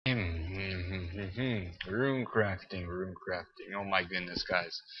Rune crafting, rune crafting. Oh my goodness,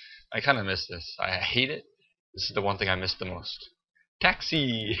 guys. I kind of miss this. I hate it. This is the one thing I miss the most.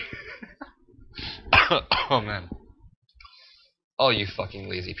 Taxi! Oh man. Oh, you fucking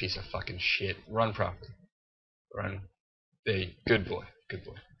lazy piece of fucking shit. Run properly. Run. Hey, good boy. Good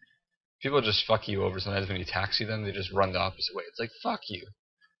boy. People just fuck you over sometimes when you taxi them. They just run the opposite way. It's like, fuck you.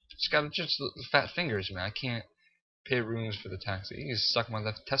 Just fat fingers, man. I can't pay runes for the taxi. You can suck my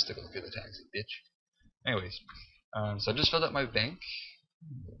left testicle for the taxi, bitch. Anyways, so I just filled up my bank.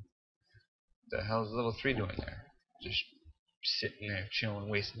 The hell's level 3 doing there? Just sitting there, chilling,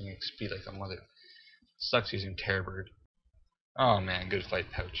 wasting XP like a mother. Sucks using Terrorbird. Oh man, good fight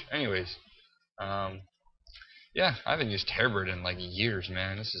pouch. Anyways, yeah, I haven't used Terrorbird in like years,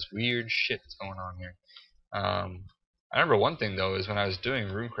 man. This is weird shit that's going on here. I remember one thing though is when I was doing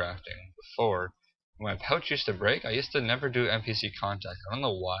runecrafting before, when my pouch used to break, I used to never do NPC contact. I don't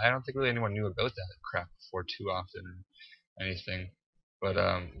know why. I don't think really anyone knew about that crap before too often or anything. But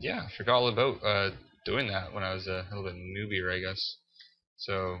yeah, I forgot all about doing that when I was a little bit newbier, I guess.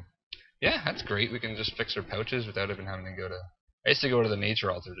 So yeah, that's great. We can just fix our pouches without even having to go to. I used to go to the nature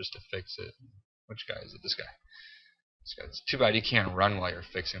altar just to fix it. Which guy is it? This guy. This guy. It's too bad you can't run while you're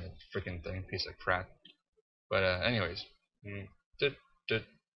fixing the freaking thing, piece of crap. But anyways,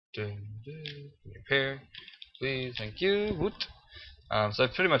 repair, please, thank you. Woot. So I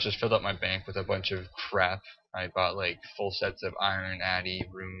pretty much just filled up my bank with a bunch of crap. I bought like full sets of iron, addy,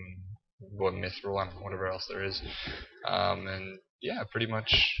 rune, mithril, I don't know, whatever else there is. And yeah, pretty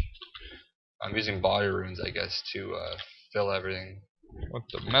much I'm using body runes, I guess, to fill everything. What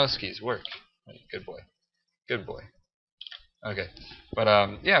the mouse keys work? Good boy, good boy. Okay, but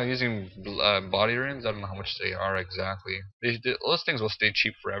yeah, I'm using body runes. I don't know how much they are exactly. Those things will stay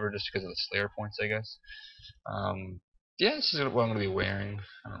cheap forever just because of the Slayer points, I guess. Yeah, this is what I'm gonna be wearing.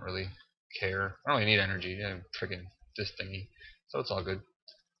 I don't really care. I don't really need energy. I'm freaking this thingy, so it's all good.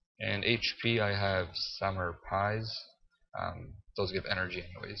 And HP, I have summer pies. Those give energy,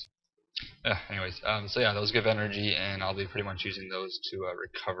 anyways. So yeah, those give energy, and I'll be pretty much using those to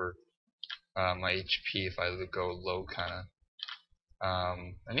recover my HP if I go low, kind of.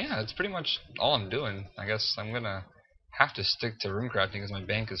 And yeah, that's pretty much all I'm doing. I guess I'm gonna have to stick to runecrafting because my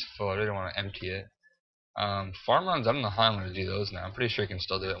bank is full. I really don't want to empty it. Farm runs, I don't know how I'm gonna do those now. I'm pretty sure you can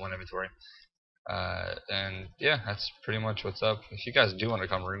still do it in one inventory. And yeah, that's pretty much what's up. If you guys do want to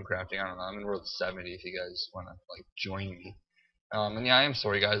come runecrafting, I don't know. I'm in world 70. If you guys want to like join me. And yeah, I am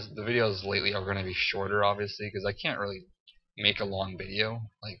sorry, guys. The videos lately are gonna be shorter, obviously, because I can't really make a long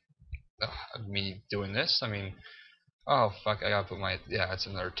video like of me doing this. I mean. Oh fuck! I gotta put my that's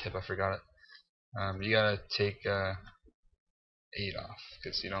another tip. I forgot it. You gotta take 8 off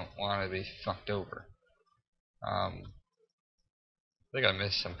because you don't want to be fucked over. I think I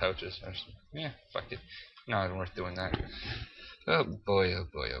missed some pouches. Yeah, fuck it. Not even worth doing that. Oh boy! Oh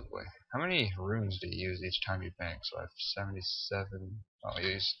boy! Oh boy! How many runes do you use each time you bank? So I have 77. Oh,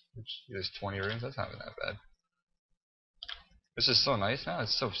 you use 20 runes. That's not even that bad. This is so nice now.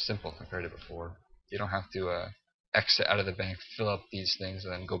 It's so simple compared to before. You don't have to exit out of the bank, fill up these things,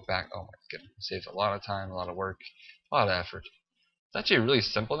 and then go back. Oh my goodness, it saves a lot of time, a lot of work, a lot of effort. It's actually really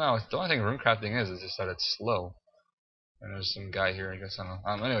simple now. The only thing runecrafting is just that it's slow. And there's some guy here, I guess, I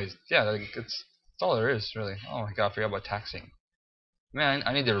don't know. Anyways, yeah, it's all there is, really. Oh my god, I forgot about taxing. Man,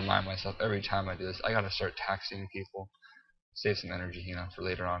 I need to remind myself every time I do this. I gotta start taxing people. Save some energy, you know, for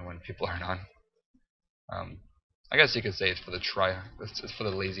later on when people aren't on. I guess you could say it's for it's for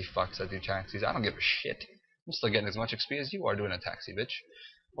the lazy fucks that do taxis. I don't give a shit. I'm still getting as much XP as you are doing a taxi, bitch.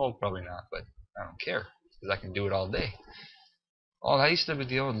 Well, probably not, but I don't care because I can do it all day. Oh, that used to be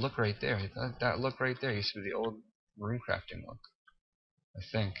the old look right there. That look right there used to be the old runecrafting look. I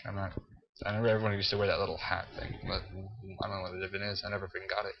think. I'm not. I remember everyone used to wear that little hat thing, but I don't know what it even is. I never freaking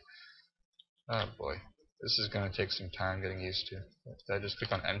got it. Oh boy, this is gonna take some time getting used to. Did I just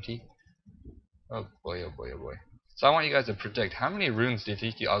click on empty? Oh boy, oh boy, oh boy. So I want you guys to predict how many runes do you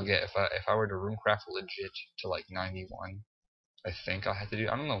think I'll get if I were to runecraft legit to like 91. I think I had to do.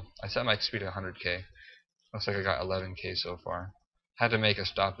 I don't know. I set my XP to 100k. Looks like I got 11k so far. Had to make a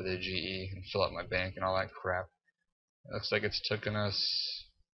stop at the GE and fill up my bank and all that crap. It looks like it's taken us.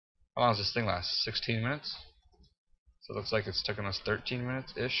 How long does this thing last? 16 minutes. So it looks like it's taken us 13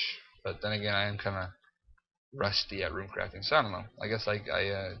 minutes ish. But then again, I am kind of rusty at runecrafting, so I don't know. I guess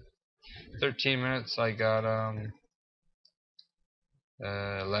 13 minutes. I got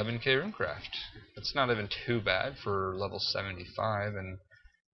 11k runecraft. That's not even too bad for level 75, and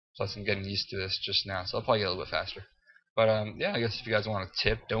plus I'm getting used to this just now, so I'll probably get a little bit faster. But yeah, I guess if you guys want a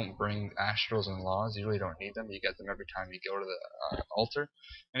tip, don't bring astrals and laws. You really don't need them. You get them every time you go to the altar.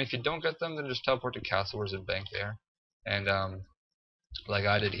 And if you don't get them, then just teleport to Castle Wars and bank there. And like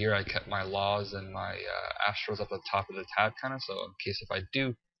I did here, I kept my laws and my astrals up at the top of the tab, kind of. So in case if I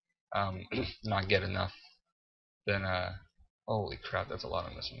do not get enough, then holy crap, that's a lot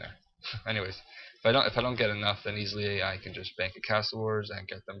I'm missing there. Anyways, if I don't get enough, then easily I can just bank at Castle Wars and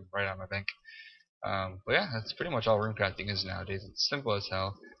get them right out of my bank. But yeah, that's pretty much all runecrafting is nowadays. It's simple as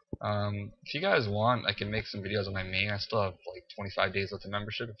hell. If you guys want, I can make some videos on my main. I still have like 25 days left of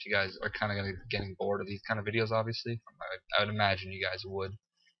membership. If you guys are kind of getting bored of these kind of videos, obviously, I would imagine you guys would.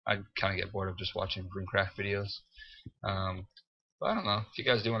 I'd kind of get bored of just watching Runecraft videos. But I don't know. If you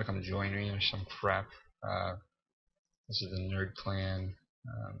guys do want to come join me or some crap, this is the Nerd Clan.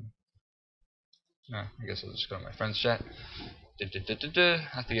 I guess I'll just go to my friend's chat. I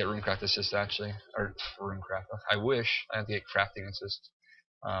have to get Runecraft assist actually, or Runecraft. I wish I had to get crafting assist.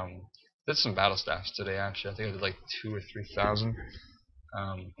 Did some battle staffs today actually. I think I did like 2,000 or 3,000.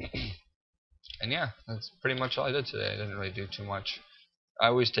 And yeah, that's pretty much all I did today. I didn't really do too much. I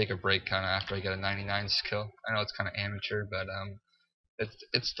always take a break kind of after I get a 99 skill. I know it's kind of amateur, but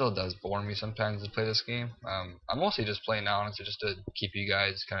it still does bore me sometimes to play this game. I'm mostly just playing now, honestly, just to keep you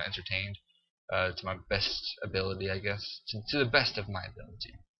guys kind of entertained. To my best ability, I guess. To the best of my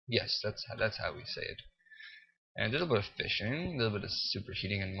ability. Yes, that's how we say it. And a little bit of fishing, a little bit of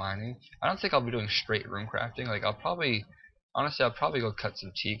superheating and mining. I don't think I'll be doing straight room crafting. Like I'll probably go cut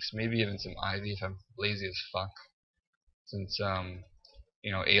some teaks, maybe even some ivy if I'm lazy as fuck. Since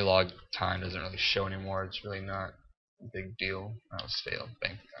A-log time doesn't really show anymore. It's really not a big deal. That was failed.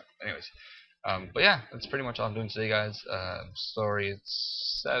 Bang. Anyways. But yeah, that's pretty much all I'm doing today, guys. Sorry,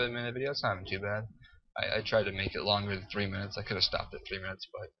 it's 7-minute video. It's not even too bad. I tried to make it longer than 3 minutes. I could have stopped at 3 minutes,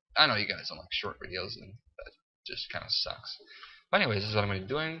 but I know you guys don't like short videos, and that just kind of sucks. But anyways, this is what I'm going to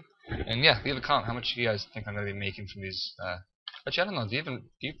be doing. And yeah, leave a comment. How much do you guys think I'm going to be making from these? Actually, I don't know. Do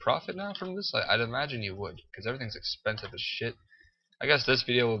you profit now from this? I'd imagine you would, because everything's expensive as shit. I guess this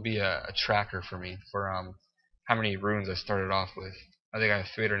video will be a tracker for me for how many runes I started off with. I think I have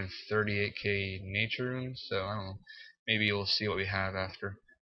 338k nature runes, so I don't know. Maybe we'll see what we have after.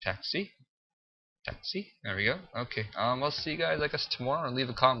 Taxi? There we go. Okay. I'll see you guys, I guess, tomorrow, and leave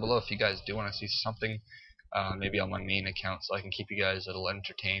a comment below if you guys do want to see something, maybe on my main account, so I can keep you guys a little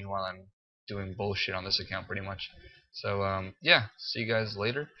entertained while I'm doing bullshit on this account, pretty much. So, yeah. See you guys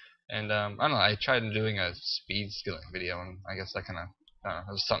later. And, I don't know. I tried doing a speed skilling video, and I guess that kind of,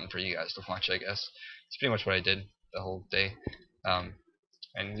 was something for you guys to watch, I guess. It's pretty much what I did the whole day.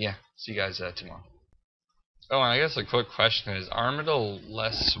 And yeah, see you guys tomorrow. Oh, and I guess a quick question is Armadyl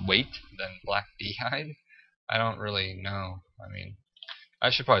less weight than Black Beehide? I don't really know. I mean, I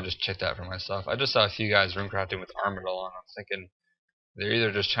should probably just check that for myself. I just saw a few guys runecrafting with Armadyl, and I'm thinking they're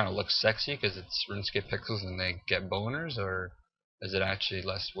either just trying to look sexy because it's RuneScape pixels and they get boners, or is it actually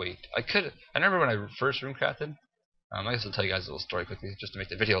less weight? I remember when I first runecrafted. I guess I'll tell you guys a little story quickly just to make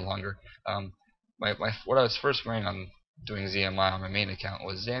the video longer. What I was first wearing on doing ZMI on my main account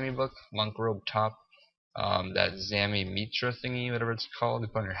was Zami book, monk robe top, that Zami Mitra thingy, whatever it's called. You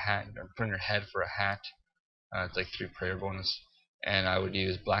put on your hat, or put on your head for a hat. It's like 3 prayer bonus. And I would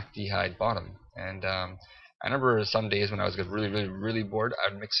use Black Beehide bottom. And I remember some days when I was really bored,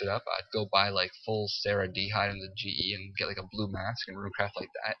 I'd mix it up. I'd go buy like full Sarah Deehide in the GE and get like a blue mask and runecraft like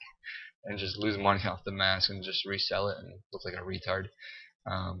that, and just lose money off the mask and just resell it and look like a retard.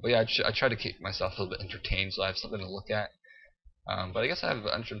 But yeah, I try to keep myself a little bit entertained so I have something to look at. But I guess I have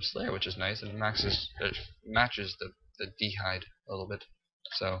Untrimmed Slayer, which is nice, and it matches the Deehide a little bit.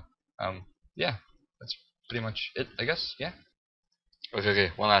 So, yeah, that's pretty much it, I guess. Yeah. Okay.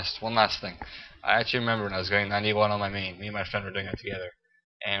 One last thing. I actually remember when I was going 91 on my main. Me and my friend were doing it together,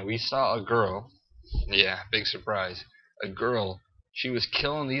 and we saw a girl. Yeah, big surprise. A girl. She was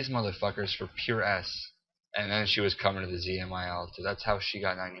killing these motherfuckers for pure S, and then she was coming to the ZMI altar. That's how she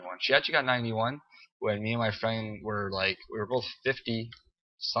got 91. She actually got 91 when me and my friend were like, we were both 50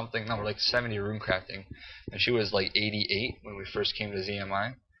 something, no, we're like 70 runecrafting, and she was like 88 when we first came to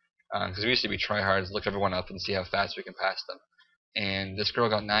ZMI, because we used to be tryhards, look everyone up and see how fast we can pass them. And this girl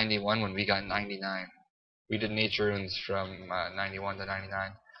got 91 when we got 99. We did nature runes from 91 to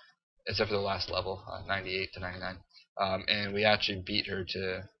 99, except for the last level, 98 to 99. And we actually beat her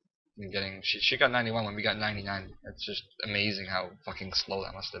to getting. She got 91 when we got 99. It's just amazing how fucking slow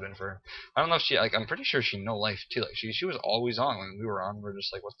that must have been for her. I don't know if she, like, I'm pretty sure she no life too. Like she was always on when we were on. We're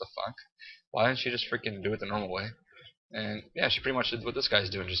just like, what the fuck? Why didn't she just freaking do it the normal way? And yeah, she pretty much did what this guy's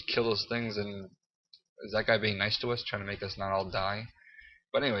doing, just kill those things. And is that guy being nice to us, trying to make us not all die?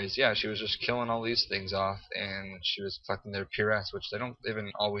 But anyways, yeah, she was just killing all these things off, and she was collecting their PRS, which they don't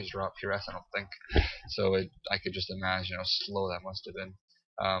even always drop PRS, I don't think. So I could just imagine how slow that must have been.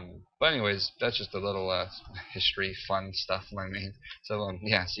 But anyways, that's just a little history, fun stuff, I mean. So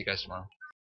yeah, see you guys tomorrow.